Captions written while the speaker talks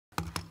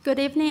Good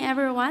evening,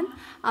 everyone.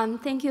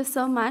 Thank you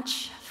so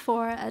much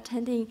for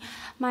attending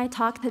my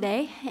talk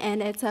today,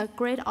 and it's a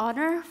great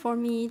honor for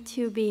me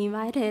to be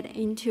invited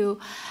into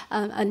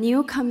a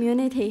new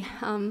community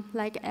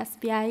like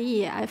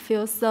SBIE. I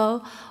feel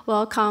so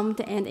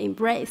welcomed and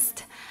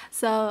embraced.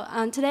 So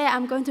today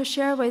I'm going to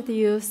share with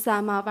you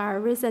some of our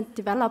recent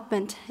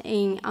development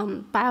in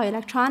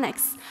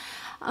bioelectronics.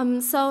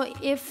 So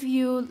if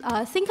you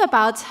think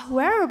about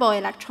wearable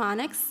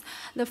electronics,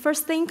 the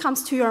first thing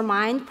comes to your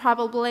mind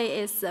probably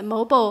is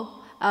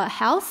mobile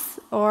health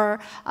or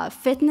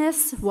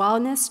fitness,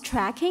 wellness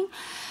tracking.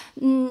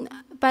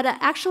 But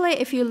actually,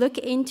 if you look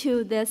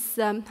into this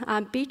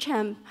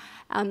Beecham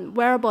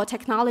wearable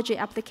technology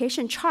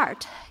application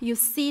chart, you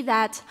see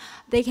that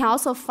they can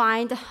also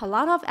find a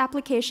lot of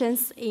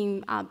applications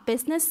in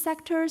business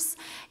sectors,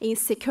 in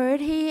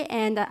security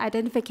and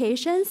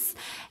identifications,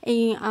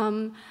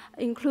 in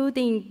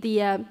including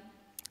the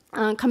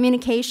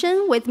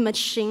communication with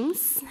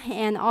machines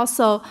and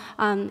also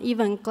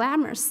even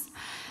glamours.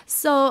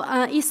 So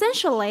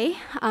essentially,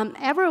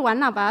 every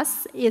one of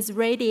us is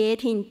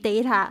radiating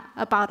data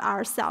about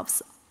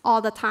ourselves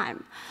all the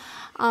time.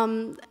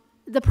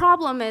 The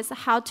problem is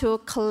how to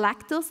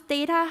collect those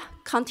data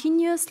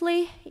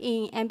continuously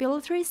in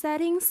ambulatory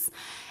settings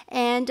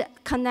and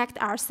connect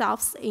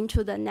ourselves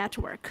into the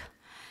network.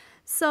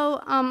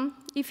 So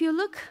if you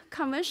look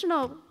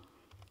conventional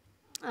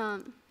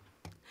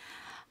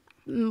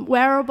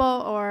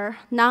wearable or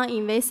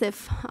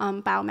non-invasive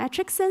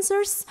biometric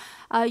sensors,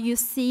 you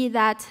see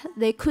that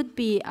they could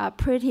be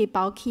pretty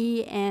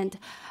bulky and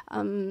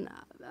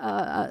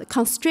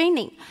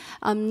constraining,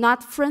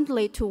 not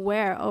friendly to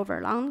wear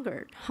over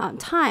longer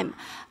time.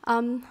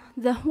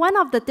 One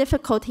of the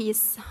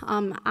difficulties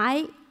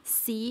I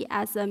see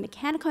as a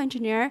mechanical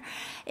engineer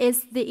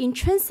is the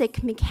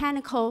intrinsic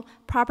mechanical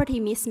property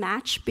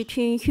mismatch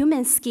between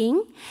human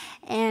skin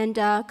and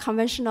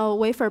conventional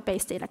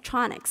wafer-based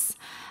electronics.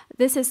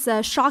 This is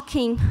a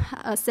shocking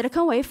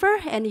silicon wafer,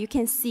 and you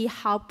can see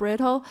how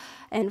brittle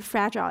and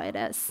fragile it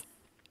is.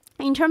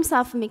 In terms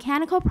of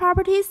mechanical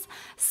properties,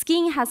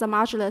 skin has a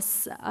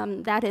modulus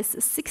that is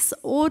 6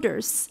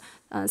 orders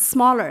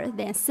smaller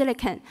than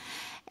silicon.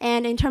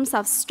 And in terms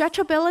of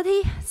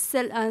stretchability,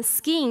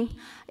 skin,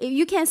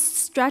 you can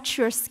stretch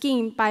your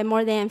skin by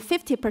more than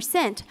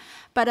 50%,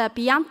 but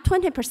beyond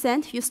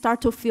 20%, you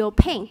start to feel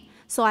pain.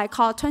 So I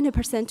call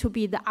 20% to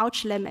be the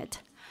ouch limit.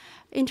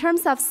 In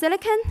terms of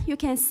silicon, you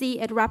can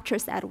see it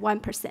ruptures at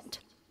 1%.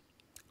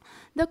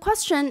 The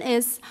question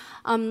is,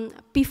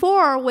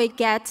 before we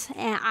get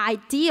an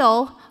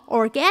ideal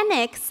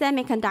organic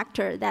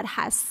semiconductor that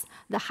has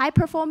the high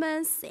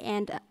performance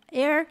and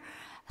air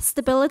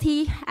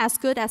stability as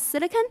good as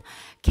silicon,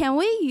 can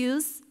we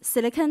use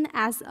silicon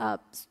as a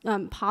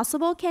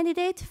possible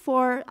candidate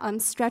for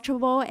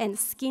stretchable and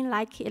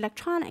skin-like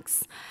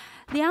electronics?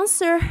 The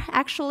answer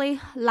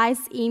actually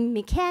lies in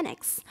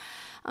mechanics.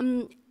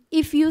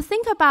 If you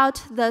think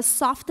about the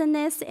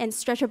softness and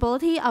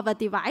stretchability of a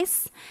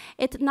device,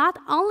 it not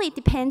only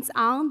depends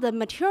on the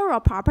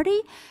material property,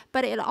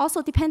 but it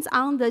also depends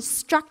on the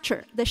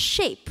structure, the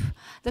shape,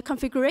 the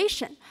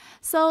configuration.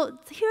 So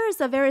here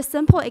is a very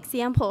simple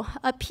example.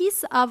 A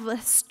piece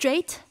of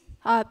straight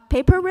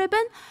paper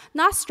ribbon,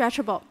 not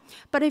stretchable.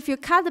 But if you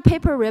cut the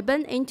paper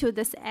ribbon into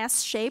this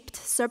S-shaped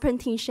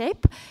serpentine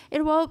shape,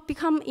 it will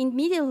become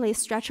immediately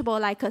stretchable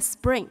like a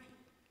spring.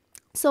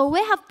 So we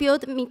have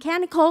built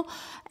mechanical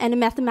and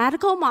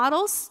mathematical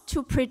models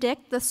to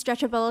predict the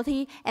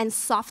stretchability and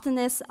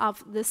softness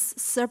of these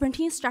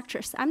serpentine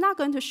structures. I'm not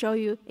going to show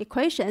you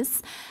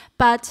equations,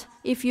 but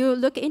if you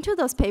look into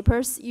those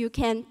papers, you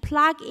can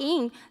plug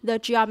in the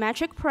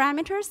geometric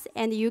parameters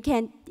and you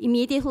can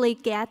immediately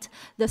get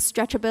the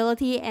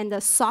stretchability and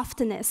the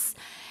softness.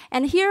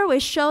 And here we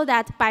show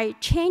that by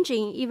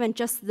changing even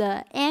just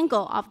the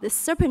angle of the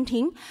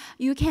serpentine,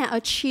 you can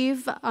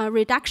achieve a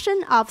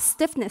reduction of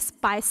stiffness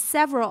by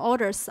several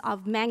orders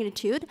of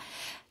magnitude,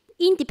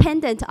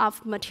 independent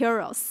of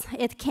materials.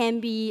 It can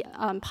be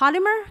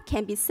polymer,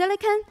 can be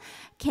silicon,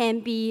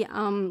 can be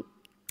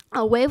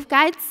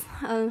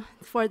waveguides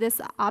for this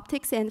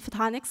optics and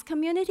photonics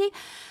community.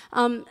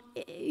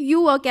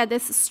 You will get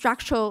this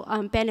structural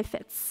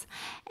benefits.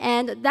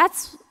 And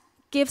that's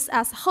gives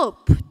us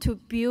hope to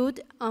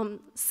build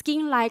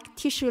skin-like,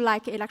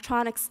 tissue-like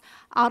electronics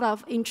out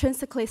of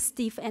intrinsically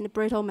stiff and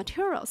brittle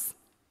materials.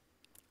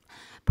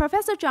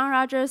 Professor John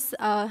Rogers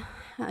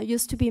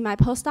used to be my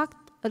postdoc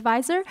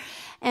advisor,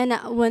 and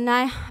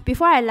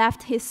before I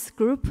left his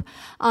group,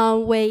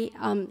 we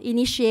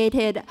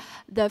initiated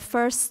the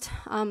first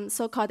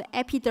so-called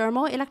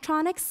epidermal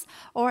electronics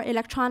or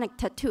electronic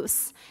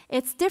tattoos.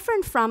 It's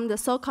different from the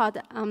so-called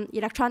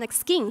electronic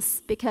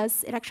skins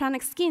because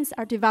electronic skins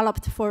are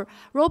developed for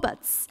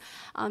robots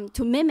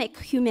to mimic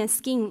human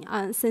skin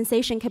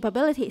sensation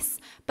capabilities,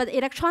 but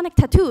electronic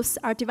tattoos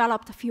are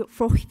developed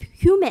for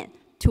human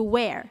to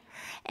wear.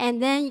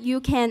 And then you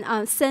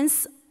can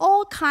sense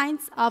all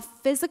kinds of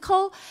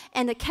physical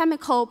and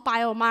chemical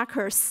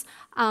biomarkers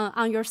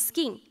on your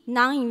skin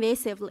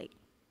non-invasively.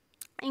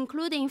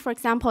 including, for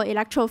example,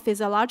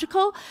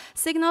 electrophysiological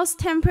signals,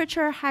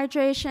 temperature,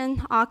 hydration,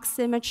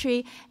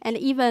 oximetry, and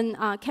even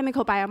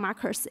chemical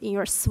biomarkers in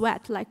your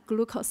sweat, like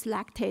glucose,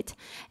 lactate.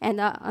 And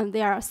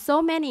there are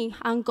so many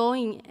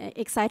ongoing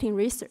exciting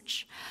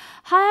research.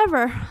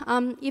 However,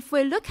 if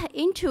we look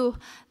into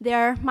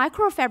their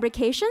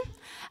micro-fabrication,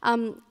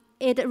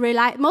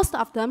 most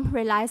of them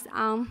relies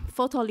on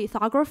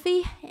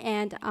photolithography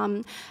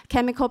and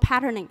chemical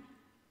patterning.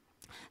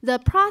 The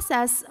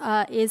process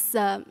is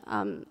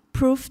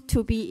proved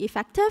to be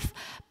effective,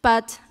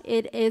 but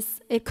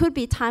it could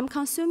be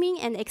time-consuming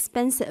and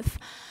expensive.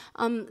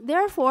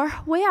 Therefore,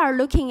 we are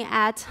looking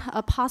at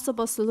a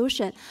possible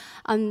solution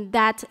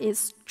that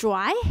is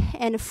dry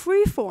and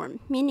free-form,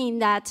 meaning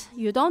that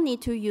you don't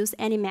need to use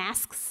any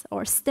masks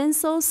or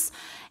stencils,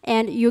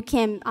 and you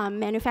can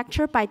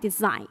manufacture by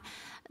design.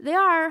 There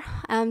are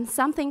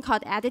something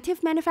called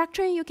additive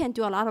manufacturing. You can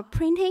do a lot of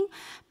printing,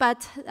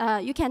 but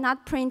you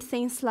cannot print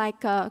things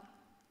like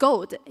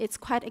gold. It's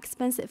quite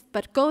expensive,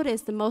 but gold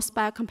is the most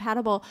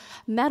biocompatible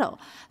metal.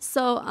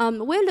 So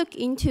we look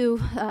into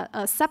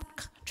a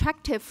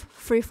subtractive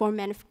freeform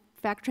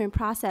manufacturing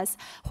process,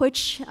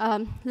 which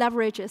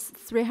leverages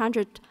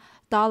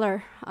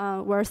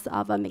 $300 worth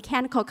of a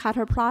mechanical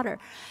cutter plotter.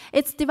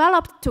 It's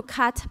developed to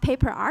cut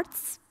paper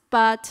arts,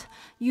 but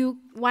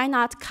why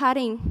not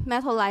cutting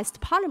metallized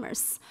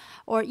polymers,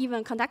 or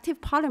even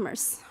conductive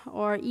polymers,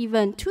 or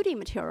even 2D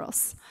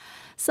materials?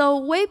 So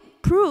we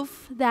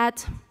prove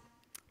that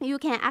you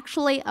can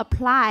actually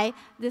apply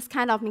this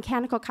kind of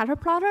mechanical cutter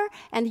plotter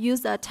and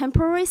use a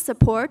temporary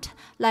support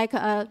like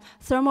a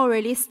thermal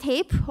release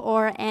tape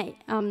or a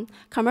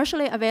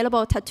commercially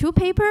available tattoo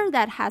paper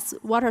that has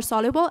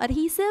water-soluble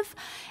adhesive,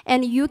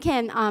 and you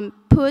can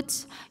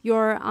put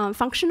your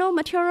functional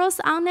materials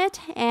on it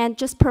and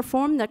just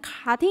perform the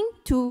cutting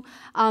to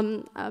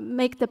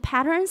make the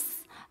patterns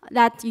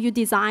that you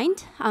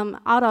designed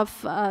out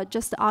of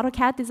just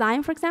AutoCAD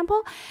design, for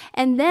example,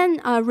 and then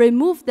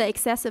remove the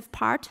excessive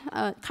part.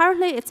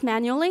 Currently, it's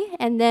manually,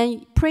 and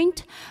then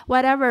print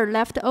whatever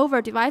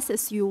leftover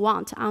devices you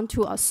want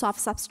onto a soft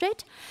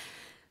substrate.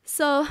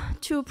 So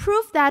to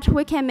prove that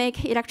we can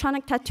make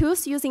electronic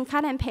tattoos using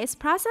cut and paste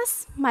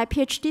process, my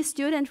PhD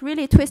student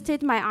really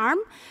twisted my arm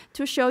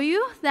to show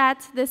you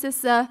that this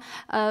is a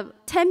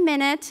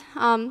 10-minute,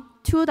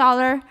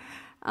 $2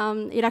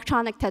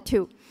 electronic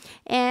tattoo.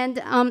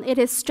 And it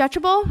is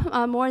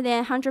stretchable more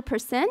than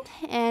 100%,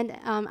 and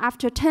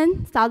after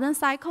 10,000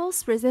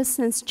 cycles,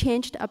 resistance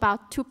changed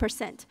about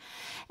 2%.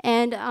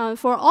 And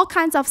for all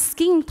kinds of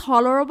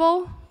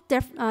skin-tolerable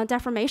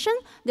deformation,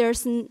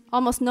 there's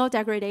almost no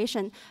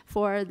degradation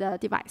for the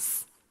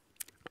device.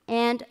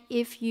 And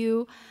if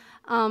you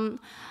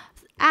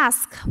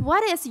ask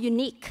what is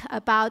unique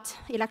about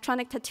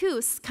electronic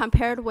tattoos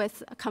compared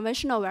with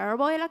conventional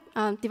wearable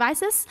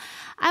devices,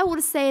 I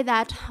would say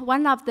that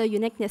one of the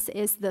uniqueness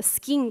is the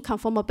skin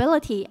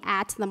conformability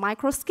at the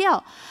micro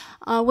scale.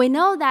 We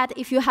know that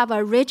if you have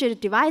a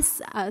rigid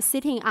device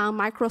sitting on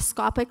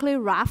microscopically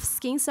rough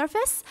skin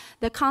surface,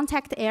 the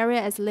contact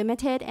area is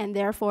limited, and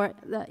therefore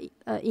the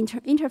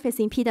interface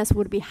impedance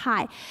would be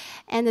high.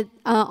 And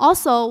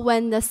also,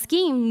 when the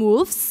skin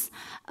moves,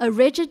 a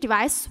rigid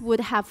device would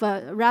have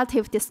a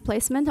relative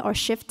displacement or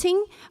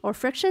shifting or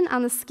friction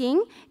on the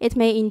skin. It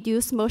may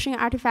induce motion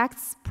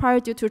artifacts prior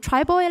due to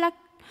tribal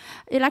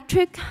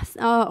electric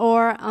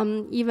or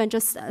even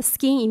just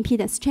skin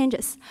impedance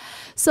changes.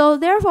 So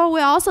therefore,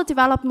 we also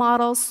develop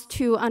models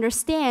to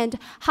understand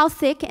how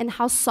thick and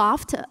how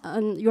soft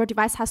your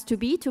device has to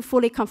be to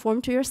fully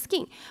conform to your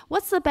skin.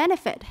 What's the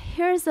benefit?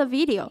 Here's a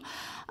video.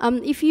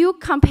 If you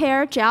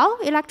compare gel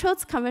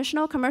electrodes,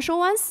 conventional commercial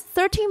ones,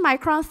 13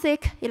 micron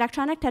thick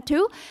electronic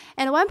tattoo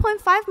and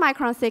 1.5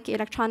 micron thick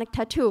electronic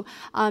tattoo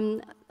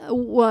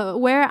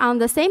were on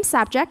the same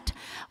subject,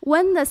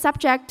 when the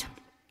subject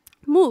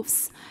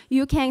moves,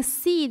 you can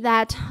see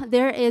that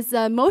there is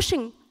a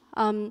motion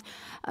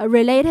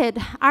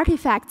related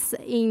artifacts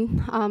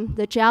in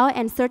the gel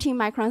and 13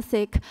 micron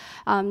thick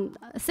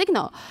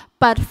signal.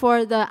 But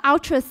for the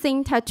ultra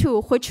thin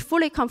tattoo, which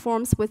fully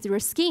conforms with your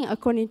skin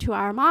according to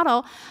our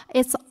model,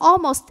 it's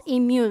almost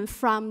immune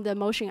from the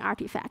motion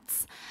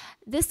artifacts.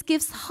 This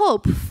gives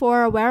hope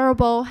for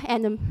wearable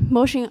and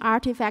motion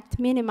artifact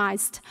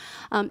minimized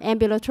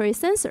ambulatory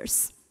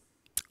sensors.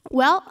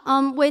 Well,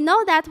 we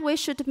know that we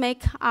should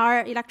make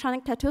our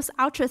electronic tattoos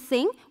ultra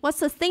thin. What's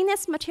the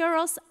thinnest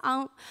materials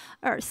on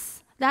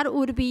Earth? That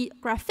would be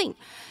graphene.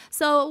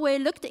 So we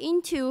looked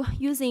into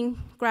using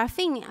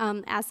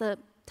graphene as a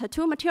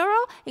tattoo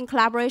material in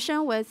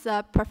collaboration with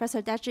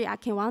Professor Deji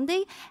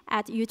Akinwande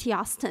at UT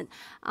Austin.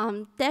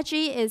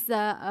 Deji is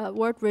a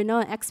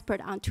world-renowned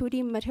expert on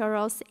 2D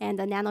materials and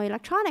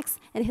nanoelectronics,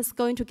 and he's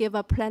going to give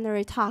a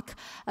plenary talk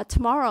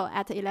tomorrow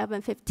at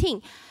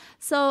 11:15.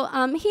 So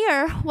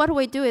here, what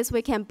we do is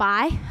we can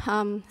buy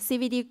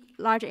CVD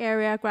large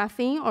area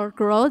graphene or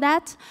grow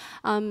that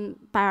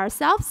by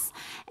ourselves.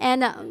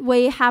 And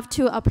we have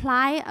to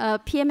apply a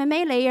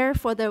PMMA layer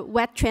for the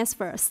wet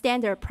transfer,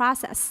 standard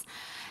process.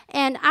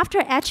 And after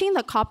etching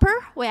the copper,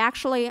 we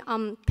actually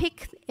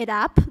pick it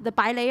up, the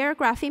bilayer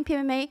graphene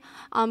PMMA,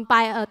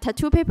 by a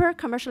tattoo paper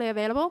commercially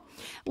available,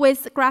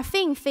 with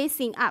graphene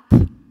facing up.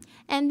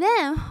 And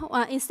then,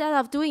 instead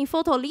of doing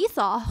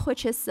photolethal,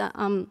 which is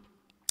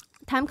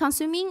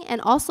time-consuming and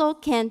also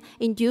can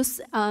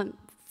induce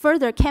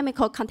further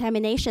chemical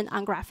contamination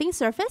on graphene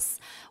surface,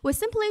 we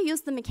simply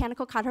use the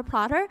mechanical cutter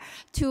plotter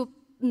to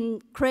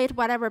create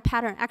whatever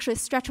pattern, actually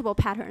stretchable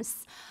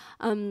patterns,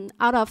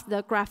 out of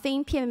the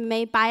graphene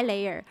PMMA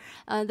bilayer.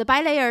 The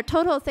bilayer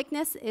total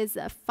thickness is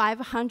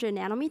 500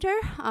 nanometer.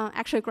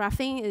 Actually,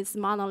 graphene is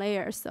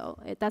monolayer, so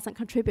it doesn't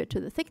contribute to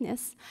the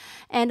thickness.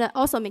 And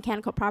also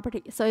mechanical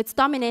property, so it's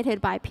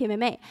dominated by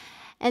PMMA.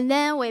 And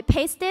then we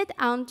paste it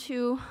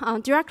onto,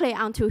 directly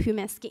onto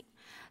human skin.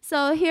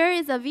 So here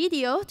is a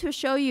video to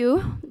show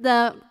you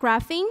the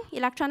graphene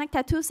electronic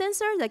tattoo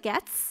sensor, the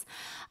GETS,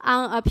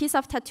 on a piece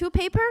of tattoo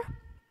paper.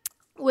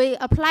 We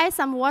apply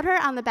some water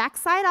on the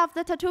backside of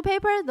the tattoo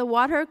paper. The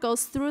water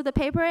goes through the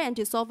paper and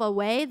dissolve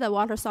away the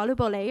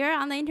water-soluble layer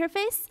on the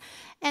interface,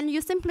 and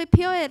you simply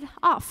peel it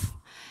off.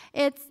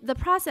 The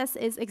process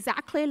is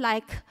exactly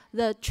like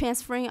the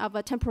transferring of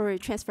a temporary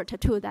transfer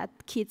tattoo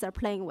that kids are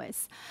playing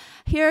with.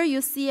 Here you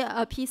see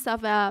a piece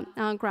of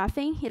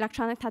graphene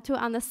electronic tattoo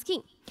on the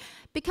skin.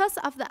 Because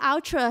of the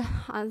ultra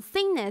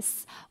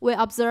thinness, we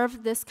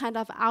observe this kind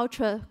of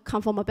ultra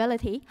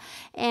conformability,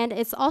 and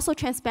it's also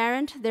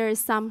transparent. There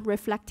is some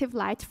reflective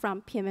light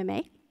from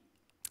PMMA.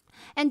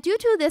 And due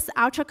to this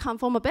ultra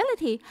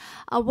conformability,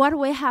 what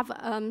we have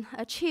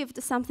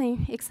achieved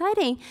something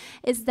exciting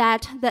is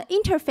that the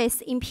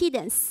interface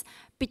impedance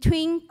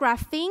between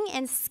graphene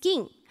and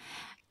skin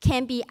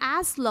can be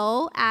as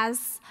low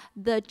as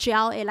the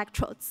gel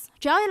electrodes.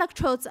 Gel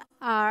electrodes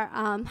are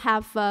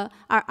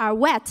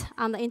wet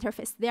on the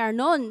interface. They are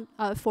known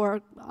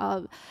for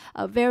a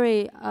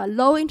very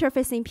low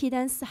interface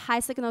impedance,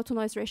 high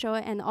signal-to-noise ratio,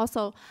 and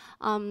also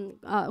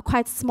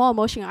quite small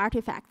motion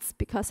artifacts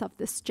because of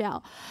this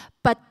gel.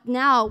 But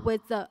now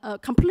with the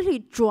completely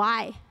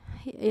dry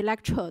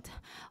electrode,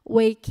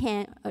 we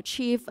can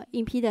achieve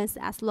impedance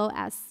as low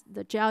as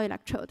the gel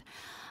electrode.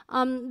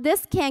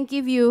 This can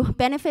give you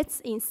benefits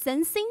in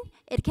sensing.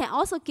 It can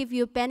also give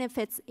you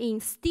benefits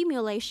in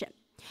stimulation.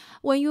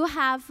 When you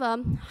have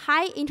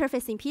high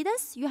interface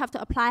impedance, you have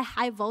to apply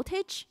high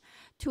voltage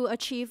to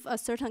achieve a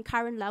certain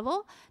current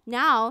level.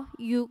 Now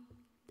you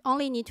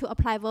only need to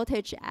apply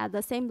voltage at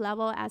the same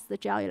level as the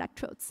gel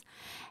electrodes.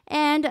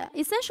 And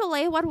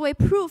essentially what we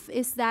prove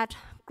is that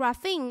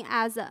graphene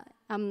as a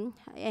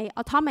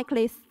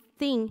atomically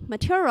thin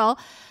material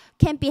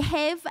can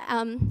behave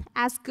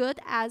as good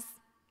as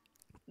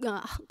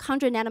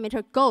 100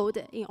 nanometer gold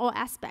in all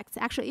aspects,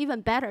 actually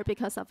even better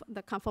because of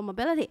the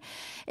conformability.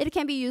 It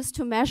can be used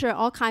to measure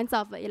all kinds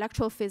of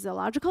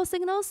electrophysiological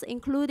signals,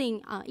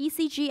 including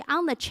ECG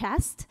on the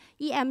chest,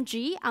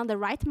 EMG on the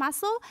right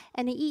muscle,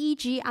 and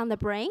EEG on the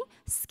brain,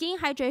 skin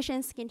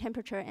hydration, skin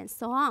temperature, and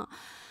so on.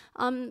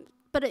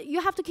 But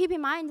you have to keep in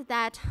mind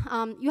that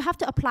you have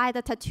to apply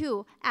the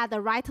tattoo at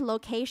the right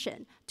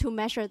location to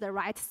measure the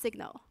right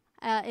signal.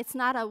 It's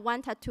not a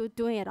one tattoo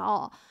doing it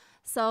all.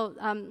 So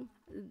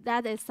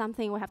that is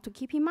something we have to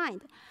keep in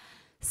mind.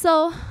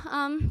 So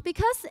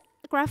because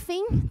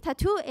graphene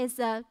tattoo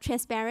is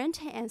transparent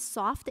and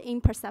soft,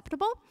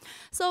 imperceptible,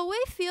 so we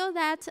feel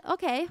that,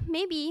 okay,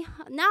 maybe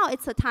now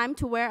it's a time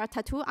to wear a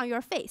tattoo on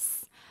your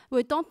face.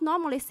 We don't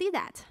normally see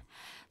that.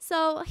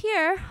 So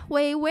here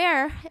we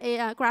wear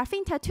a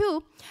graphene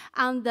tattoo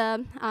on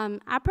the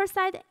upper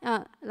side,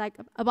 like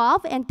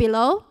above and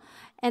below,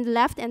 and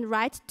left and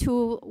right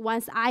to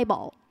one's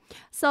eyeball.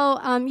 So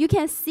you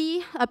can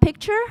see a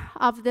picture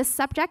of this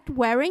subject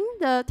wearing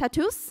the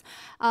tattoos.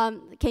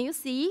 Can you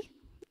see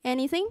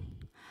anything?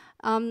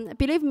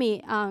 Believe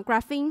me,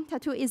 graphene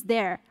tattoo is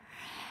there.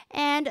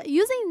 And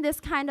using this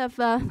kind of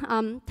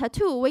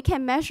tattoo, we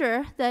can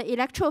measure the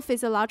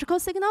electrophysiological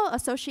signal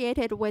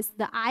associated with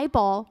the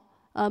eyeball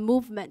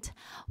movement.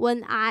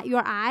 When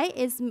your eye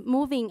is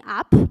moving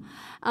up,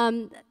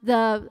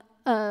 the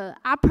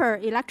upper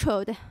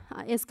electrode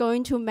is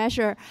going to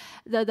measure,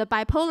 the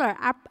bipolar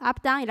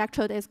up-down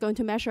electrode is going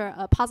to measure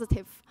a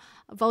positive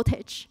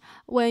voltage.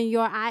 When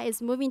your eye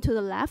is moving to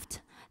the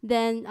left,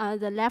 then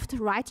the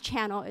left-right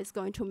channel is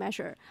going to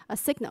measure a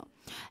signal.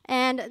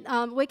 And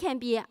we can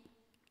be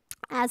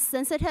as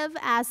sensitive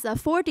as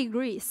 4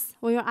 degrees.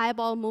 When your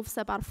eyeball moves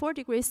about 4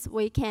 degrees,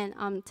 we can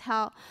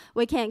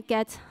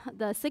get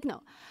the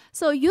signal.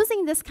 So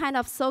using this kind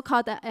of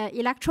so-called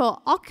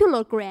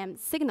electro-oculogram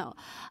signal,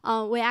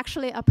 we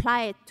actually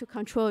apply it to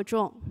control a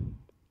drone.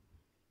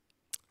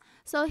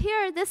 So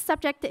here, this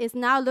subject is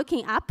now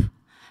looking up.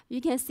 You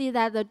can see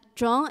that the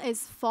drone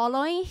is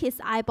following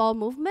his eyeball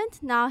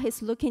movement. Now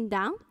he's looking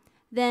down.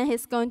 Then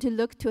he's going to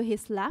look to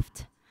his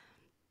left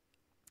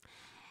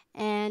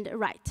and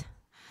right.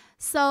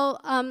 So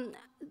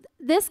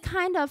this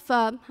kind of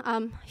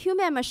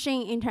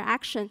human-machine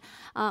interaction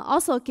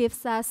also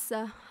gives us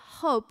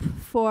hope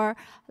for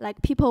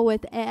like people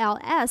with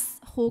ALS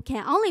who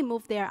can only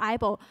move their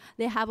eyeball.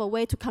 They have a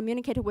way to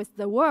communicate with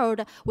the world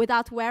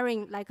without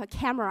wearing like a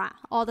camera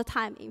all the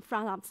time in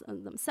front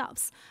of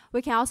themselves.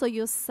 We can also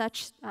use such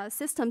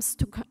systems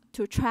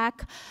to track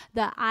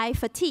the eye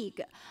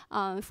fatigue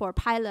for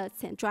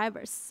pilots and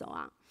drivers, so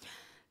on.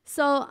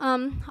 So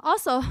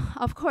also,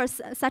 of course,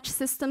 such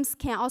systems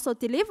can also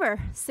deliver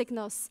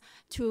signals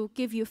to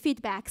give you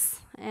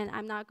feedbacks, and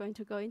I'm not going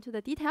to go into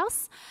the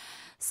details.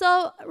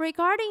 So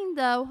regarding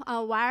the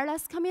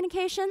wireless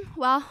communication,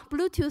 well,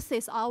 Bluetooth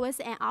is always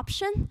an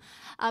option,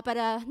 but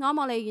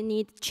normally you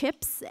need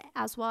chips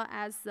as well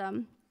as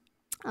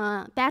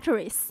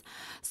batteries.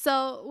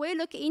 So we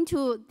look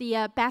into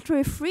the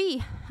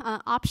battery-free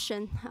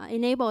option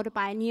enabled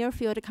by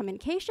near-field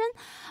communication.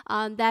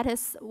 That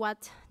is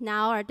what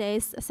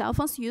nowadays cell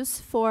phones use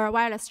for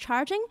wireless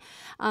charging.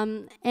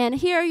 And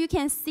here you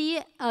can see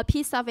a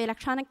piece of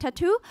electronic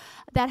tattoo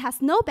that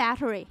has no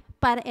battery,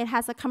 but it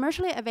has a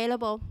commercially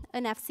available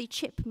NFC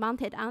chip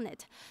mounted on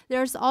it.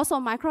 There's also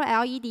micro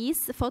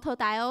LEDs,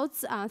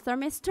 photodiodes,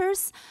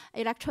 thermistors,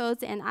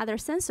 electrodes, and other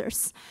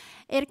sensors.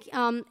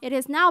 It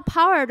is now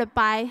powered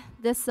by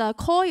this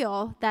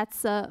coil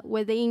that's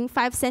within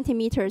 5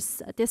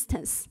 centimeters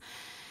distance.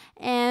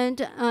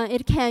 And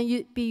it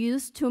can be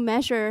used to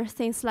measure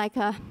things like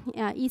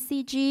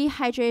ECG,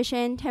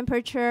 hydration,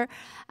 temperature,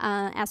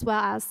 as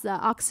well as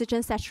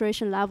oxygen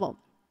saturation level.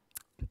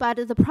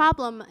 But the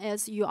problem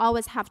is you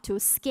always have to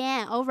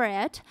scan over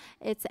it.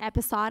 It's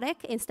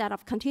episodic instead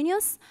of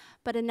continuous.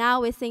 But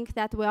now we think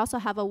that we also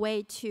have a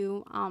way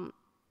to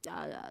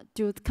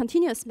do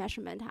continuous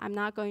measurement. I'm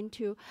not going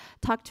to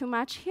talk too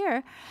much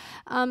here.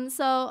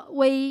 So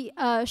we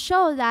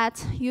show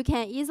that you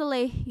can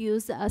easily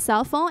use a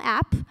cell phone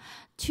app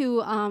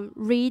to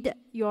read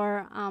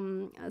your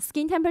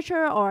skin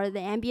temperature or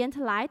the ambient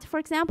light, for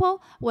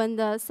example. When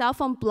the cell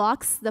phone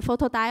blocks the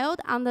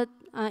photodiode on the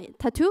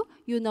tattoo,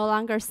 you no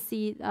longer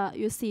see,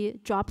 you see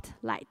dropped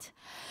light.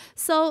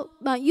 So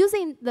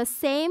using the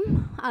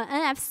same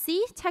NFC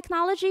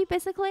technology,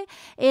 basically,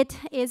 it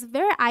is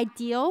very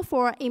ideal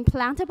for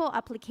implantable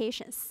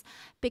applications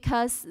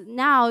because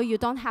now you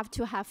don't have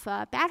to have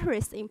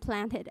batteries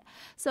implanted.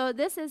 So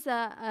this is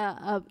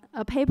a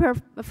paper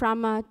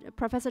from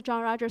Professor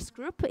John Rogers'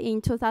 group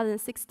in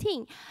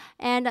 2016.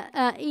 And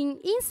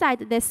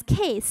inside this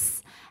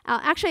case,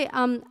 actually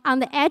on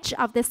the edge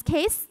of this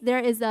case, there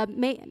is a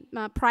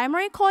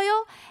primary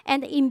coil,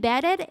 and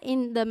embedded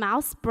in the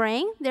mouse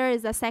brain, there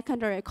is a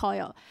secondary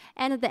coil.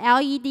 And the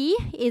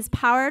LED is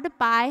powered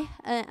by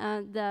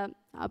the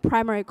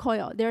primary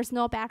coil. There's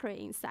no battery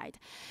inside.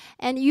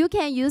 And you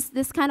can use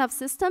this kind of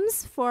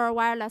systems for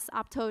wireless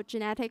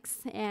optogenetics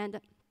and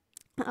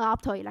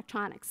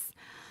optoelectronics.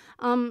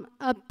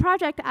 A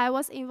project I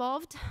was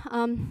involved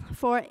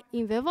for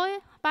in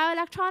vivo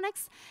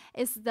bioelectronics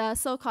is the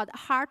so-called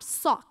heart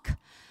sock.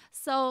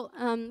 So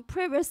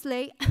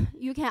previously,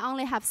 you can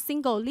only have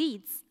single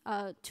leads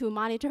to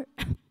monitor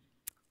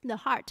the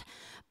heart.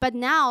 But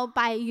now,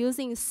 by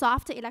using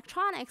soft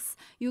electronics,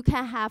 you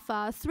can have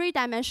a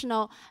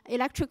 3-dimensional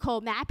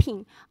electrical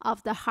mapping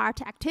of the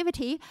heart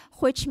activity,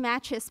 which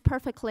matches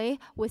perfectly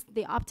with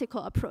the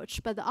optical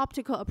approach. But the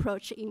optical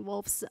approach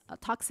involves a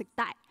toxic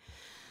dye.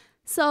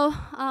 So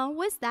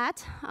with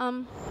that,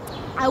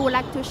 I would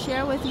like to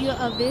share with you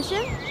a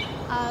vision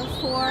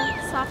for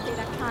soft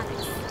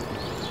electronics.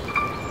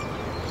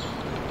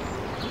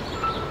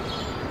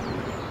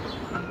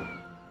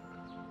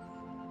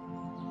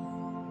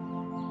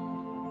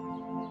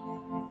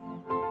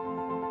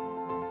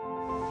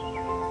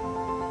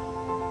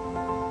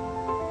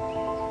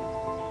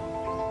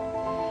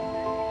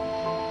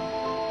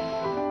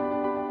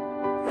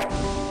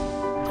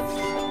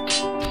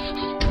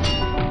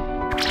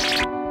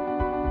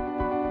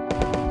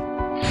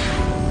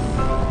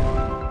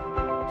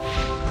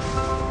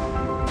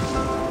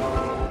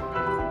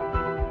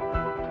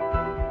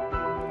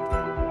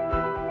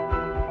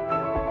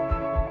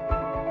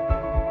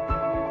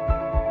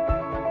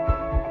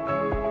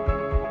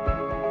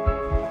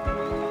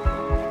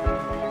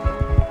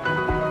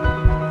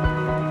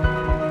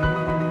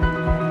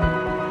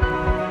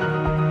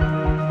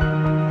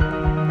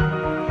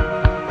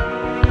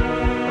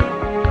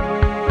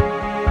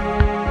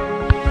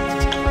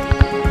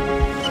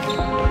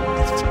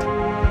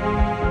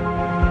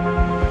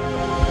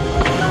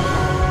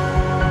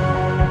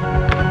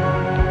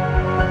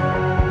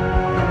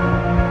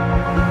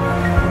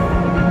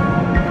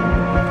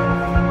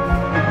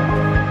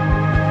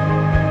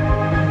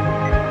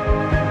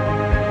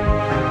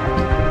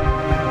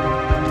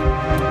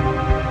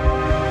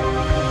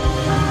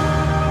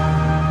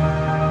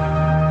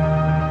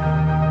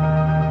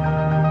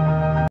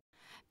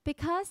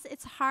 Because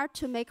it's hard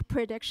to make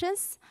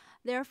predictions,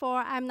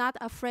 therefore I'm not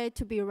afraid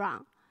to be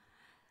wrong.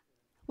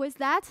 With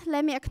that,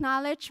 let me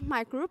acknowledge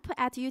my group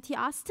at UT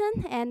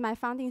Austin and my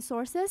funding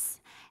sources,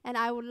 and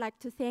I would like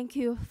to thank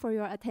you for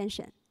your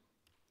attention.